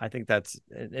 I think that's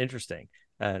interesting.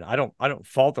 And I don't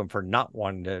fault them for not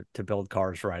wanting to build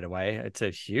cars right away. It's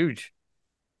a huge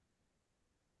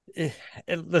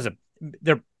listen,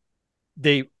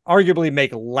 they arguably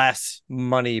make less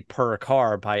money per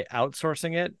car by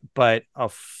outsourcing it, but a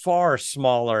far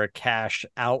smaller cash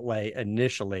outlay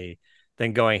initially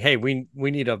than going, hey, we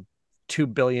need a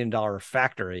 $2 billion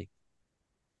factory,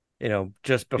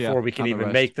 just yeah, before we can and the even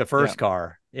rest, make the yeah, first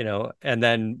car, and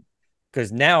then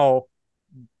because now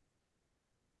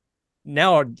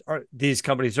these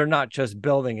companies are not just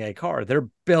building a car, they're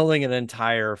building an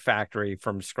entire factory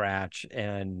from scratch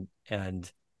and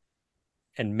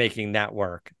making that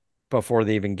work before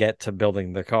they even get to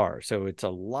building the car. So it's a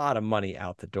lot of money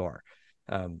out the door.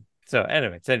 So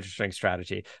anyway, it's an interesting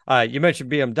strategy. You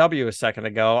mentioned BMW a second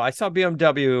ago. I saw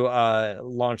BMW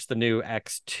launch the new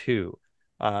X2.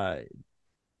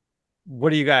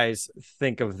 What do you guys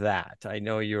think of that? I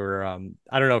know you're I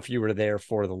don't know if you were there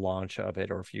for the launch of it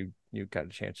or if you got a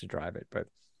chance to drive it, but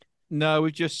no,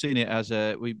 we've just seen it as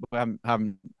we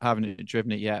haven't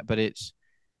driven it yet, but it's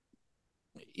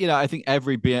I think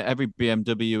every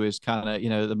BMW is kind of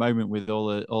at the moment with all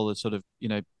the sort of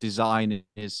design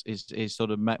is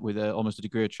sort of met with almost a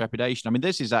degree of trepidation. I mean,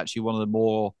 this is actually one of the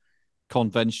more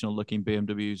conventional looking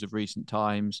BMWs of recent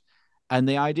times, and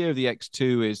the idea of the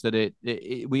X2 is that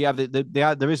we have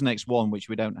there is an X1 which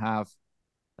we don't have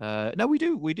No,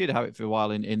 we did have it for a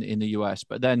while in the US,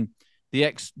 but then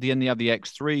then they have the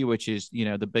X3, which is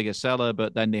the bigger seller,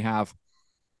 but then they have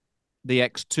the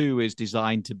X2 is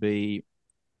designed to be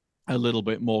a little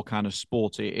bit more kind of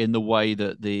sporty in the way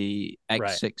that the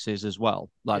Right. X6 is as well.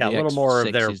 Like Yeah, a the little more of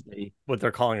X6 their is the what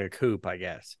they're calling a coupe, I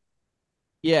guess.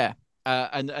 yeah,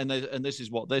 and this is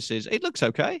what this is. It looks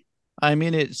okay. I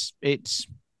mean, it's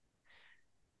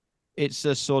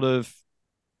a sort of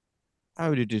how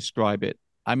would you describe it?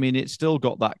 I mean, it's still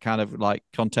got that kind of like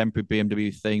contemporary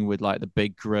BMW thing with like the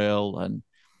big grille and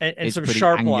And it's some pretty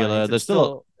sharp angular. lines. It's There's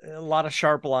still still a lot of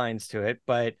sharp lines to it,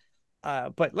 but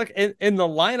look in the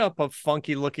lineup of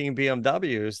funky looking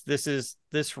BMWs,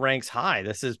 this ranks high.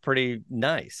 This is pretty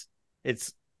nice.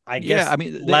 It's I yeah. guess I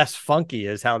mean, less funky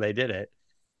is how they did it.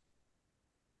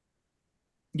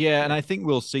 yeah, and Yeah. I think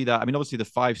we'll see that. I mean, obviously the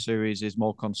 5 Series is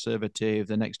more conservative.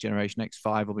 The next generation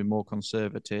X5 will be more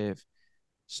conservative.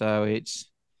 So it's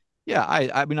yeah.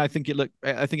 I mean, I think it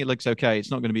looks okay.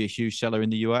 It's not going to be a huge seller in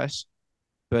the US,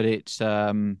 but it's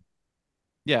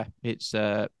yeah, it's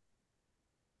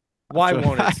Why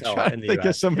won't it I'm sell trying to in the think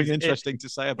of US? something Because interesting to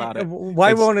say about it.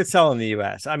 why It's won't it sell in the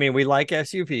US? I mean, we like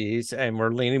SUVs and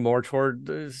we're leaning more toward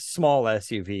the small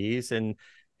SUVs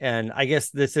and I guess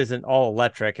this isn't all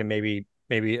electric and maybe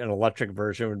an electric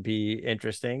version would be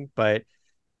interesting, but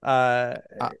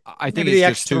I think maybe it's the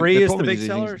just too. X3 The is the problem big is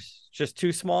these things. sellers, just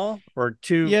too small or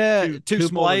too Yeah, too too coupe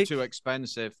small and like. too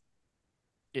expensive.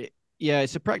 Yeah,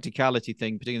 it's a practicality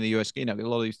thing, particularly in the US. A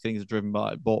lot of these things are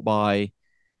bought by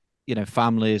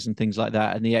families and things like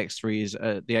that. And the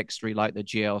X3 like the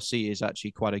GLC is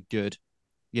actually quite a good,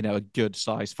 a good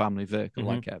size family vehicle, Mm-hmm.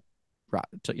 like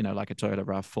like a Toyota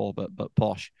RAV4, but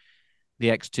posh. The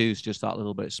X2 is just that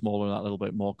little bit smaller, that little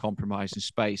bit more compromised in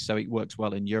space. So it works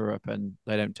well in Europe, and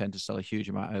they don't tend to sell a huge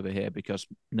amount over here because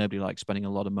nobody likes spending a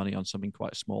lot of money on something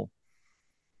quite small.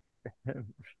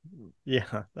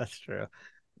 Yeah, that's true.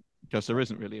 Because there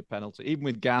isn't really a penalty. Even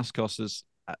with gas costs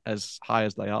as high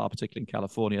as they are, particularly in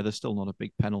California, there's still not a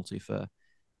big penalty for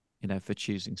for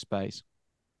choosing space.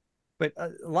 But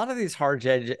a lot of these hard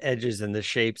edges and the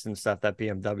shapes and stuff that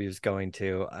BMW is going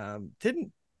to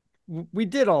didn't we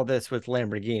did all this with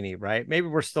Lamborghini, right? Maybe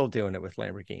we're still doing it with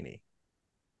Lamborghini.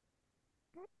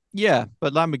 Yeah,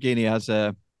 but Lamborghini has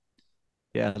a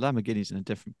Lamborghini's in a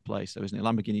different place, though, isn't it?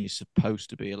 Lamborghini is supposed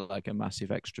to be like a massive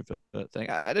extrovert thing.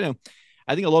 I don't know.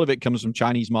 I think a lot of it comes from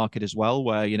Chinese market as well,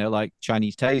 where like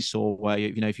Chinese tastes, or where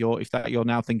if you're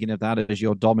now thinking of that as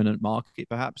your dominant market,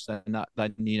 perhaps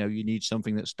then you need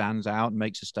something that stands out and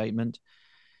makes a statement.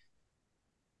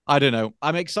 I don't know.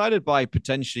 I'm excited by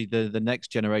potentially the next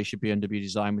generation BMW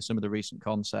design with some of the recent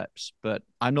concepts, but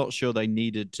I'm not sure they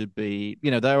needed to be.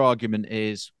 Their argument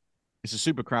is it's a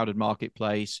super crowded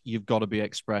marketplace. You've got to be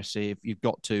expressive. You've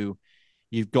got to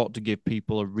give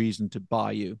people a reason to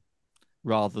buy you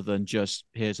rather than just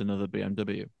here's another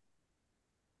BMW.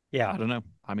 Yeah. I don't know.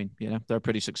 I mean, they're a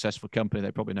pretty successful company.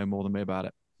 They probably know more than me about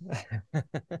it.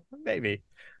 Maybe.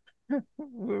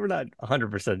 We're not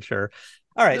 100% sure.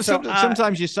 All right, so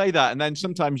Sometimes you say that, and then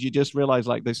sometimes you just realize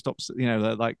like they stop. They're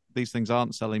like these things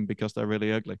aren't selling because they're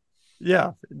really ugly.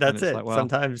 yeah, And that's it's like, it. well,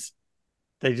 Sometimes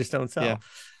they just don't yeah,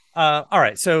 sell. All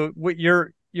right, so what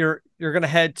you're gonna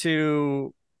head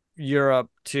to Europe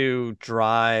to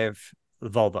drive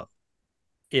Volvo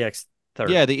yeah,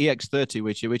 EX30, the EX30,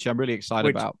 which I'm really excited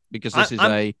which about because I, this is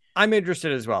I'm a I'm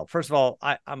interested as well. First of all,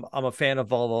 I'm a fan of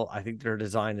Volvo. I think their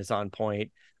design is on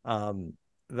point. Um,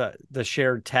 the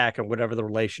shared tech and whatever the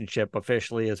relationship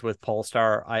officially is with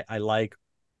Polestar, I like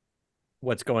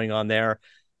what's going on there.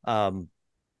 Um,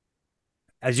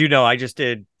 as you know, I just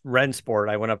did Rensport.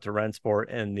 I went up to Rensport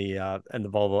in the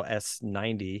Volvo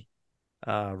S90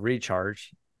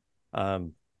 recharge.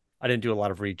 Um, I didn't do a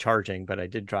lot of recharging, but I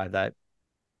did drive that,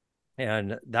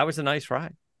 and that was a nice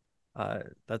ride.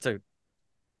 That's a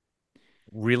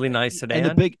really nice and the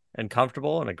sedan big and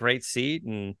comfortable and a great seat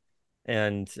and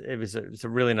it was a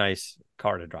really nice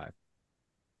car to drive.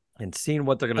 And seeing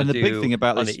what they're going and to the big do thing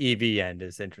about on this the EV end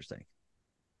is interesting.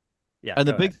 Yeah, and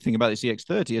the go ahead. big thing about this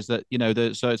EX30 is that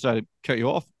so to cut you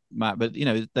off, Matt, but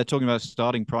they're talking about a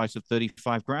starting price of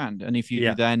 35 grand, and if you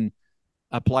Yeah. then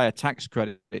apply a tax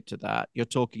credit to that, you're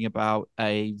talking about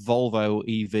a Volvo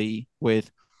EV with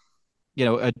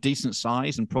a decent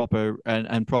size and proper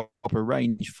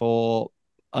range for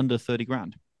under 30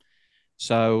 grand.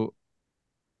 So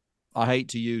I hate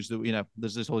to use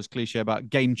there's this always cliche about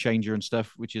game changer and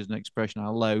stuff, which is an expression I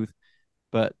loathe,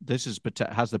 but this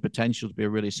has the potential to be a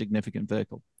really significant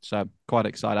vehicle. So quite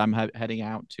excited. I'm heading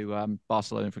out to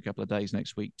Barcelona for a couple of days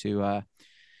next week to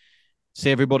see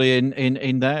everybody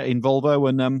in there in Volvo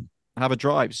and have a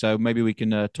drive. So maybe we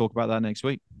can talk about that next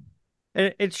week.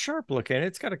 And it's sharp looking.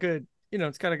 It's got a good,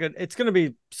 it's going to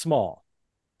be small,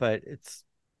 but it's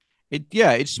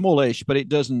smallish, but it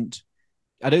doesn't.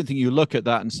 I don't think you look at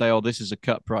that and say, "Oh, this is a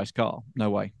cut price car." No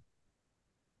way.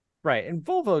 Right, and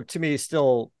Volvo to me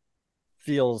still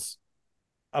feels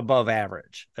above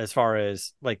average as far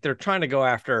as like they're trying to go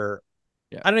after.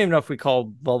 Yeah. I don't even know if we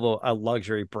call Volvo a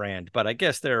luxury brand, but I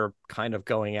guess they're kind of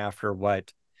going after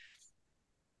what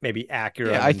maybe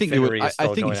Acura. Yeah, I think you would. I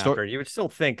think you would still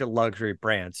think a luxury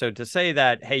brand. So to say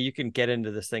that, hey, you can get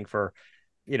into this thing for,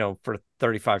 for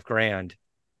 35 grand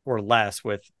or less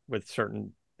with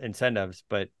certain incentives,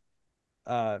 but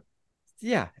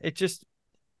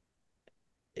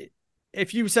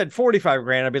if you said 45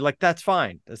 grand, I'd be like, that's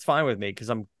fine with me, because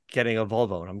I'm getting a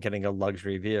Volvo and I'm getting a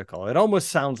luxury vehicle. It almost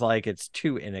sounds like it's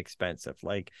too inexpensive,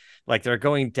 like they're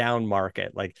going down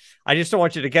market. Like, I just don't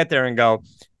want you to get there and go,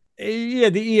 yeah,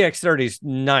 the EX30 is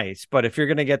nice, but if you're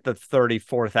going to get the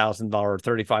 $34,000,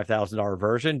 $35,000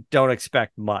 version, don't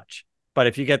expect much. But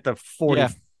if you get the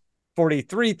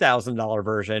 $43,000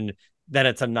 version, then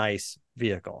it's a nice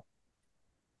vehicle.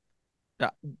 Yeah,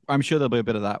 I'm sure there'll be a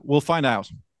bit of that. We'll find out.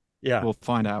 Yeah, we'll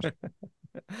find out.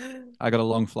 I got a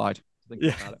long flight. Think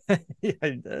about it. Yeah,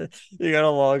 you got a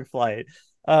long flight.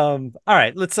 All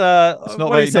right, let's. It's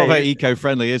not very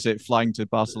eco-friendly, is it? Flying to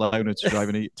Barcelona to drive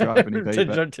an EV, to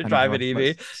drive an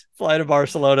EV, fly to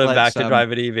Barcelona and back to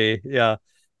drive an EV. Yeah.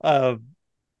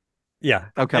 Yeah.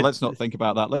 Okay, let's not think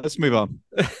about that. Let's move on.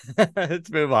 Let's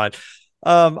move on.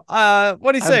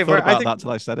 What do you say? I think that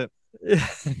till I said it.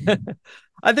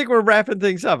 I think we're wrapping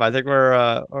things up. I think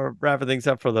we're wrapping things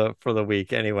up for the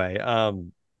week anyway.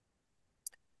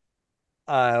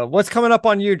 What's coming up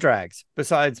on you, Drags,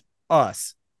 besides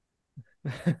us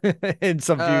in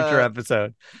some future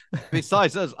episode?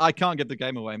 Besides us, I can't give the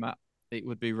game away, Matt. It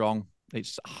would be wrong.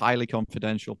 It's highly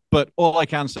confidential. But all I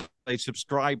can say is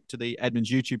subscribe to the Edmunds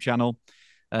YouTube channel.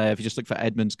 If you just look for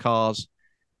Edmunds Cars,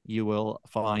 you will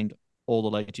find all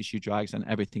the latest U-Drags and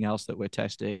everything else that we're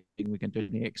testing. We can do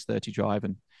the X30 drive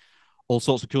and all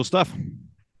sorts of cool stuff.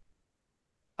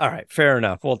 All right, fair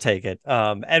enough. We'll take it.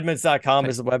 Edmunds.com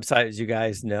is the website, as you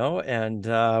guys know, and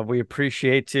we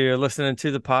appreciate you listening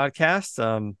to the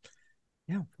podcast.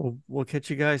 We'll catch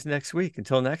you guys next week.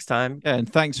 Until next time. Yeah, and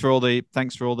thanks for all the I'm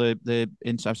still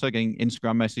getting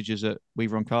Instagram messages at We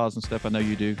Run Cars and stuff. I know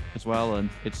you do as well, and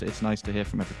it's nice to hear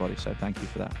from everybody. So thank you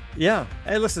for that. Yeah.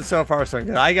 Hey, listen, so far so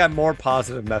good. I got more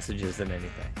positive messages than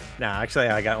anything. No, actually,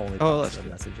 I got only positive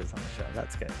messages on the show.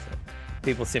 That's good. So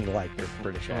people seem to like your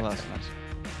British accent. That's nice.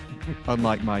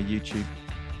 Unlike my YouTube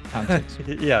antics.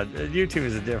 Yeah, YouTube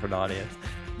is a different audience.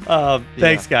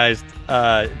 Thanks, guys.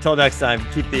 Until next time,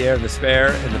 keep the air in the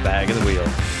spare and the bag in the wheel.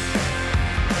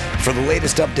 For the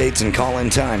latest updates and call-in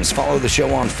times, follow the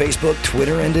show on Facebook,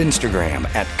 Twitter, and Instagram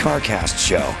at CarCast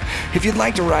Show. If you'd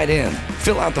like to write in,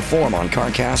 fill out the form on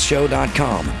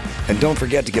CarCastShow.com. And don't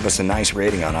forget to give us a nice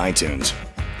rating on iTunes.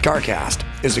 CarCast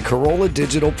is a Corolla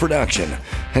Digital production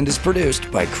and is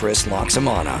produced by Chris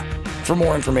Loxamana. For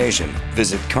more information,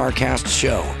 visit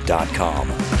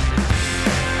CarCastShow.com.